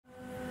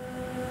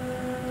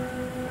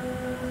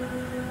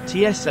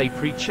TSA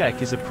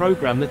PreCheck is a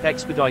program that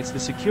expedites the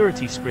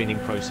security screening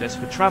process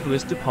for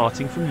travelers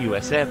departing from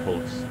U.S.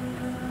 airports.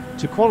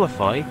 To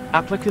qualify,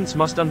 applicants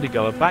must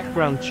undergo a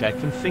background check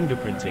and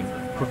fingerprinting,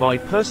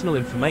 provide personal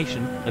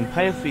information, and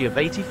pay a fee of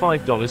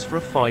 $85 for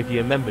a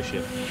 5-year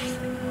membership.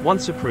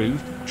 Once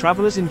approved,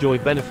 travelers enjoy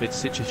benefits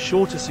such as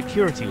shorter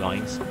security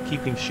lines,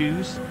 keeping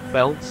shoes,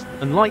 belts,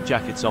 and light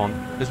jackets on,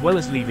 as well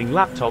as leaving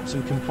laptops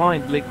and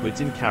compliant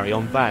liquids in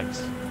carry-on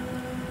bags.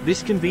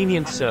 This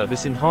convenient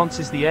service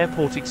enhances the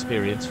airport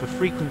experience for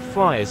frequent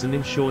flyers and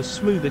ensures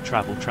smoother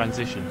travel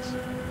transitions.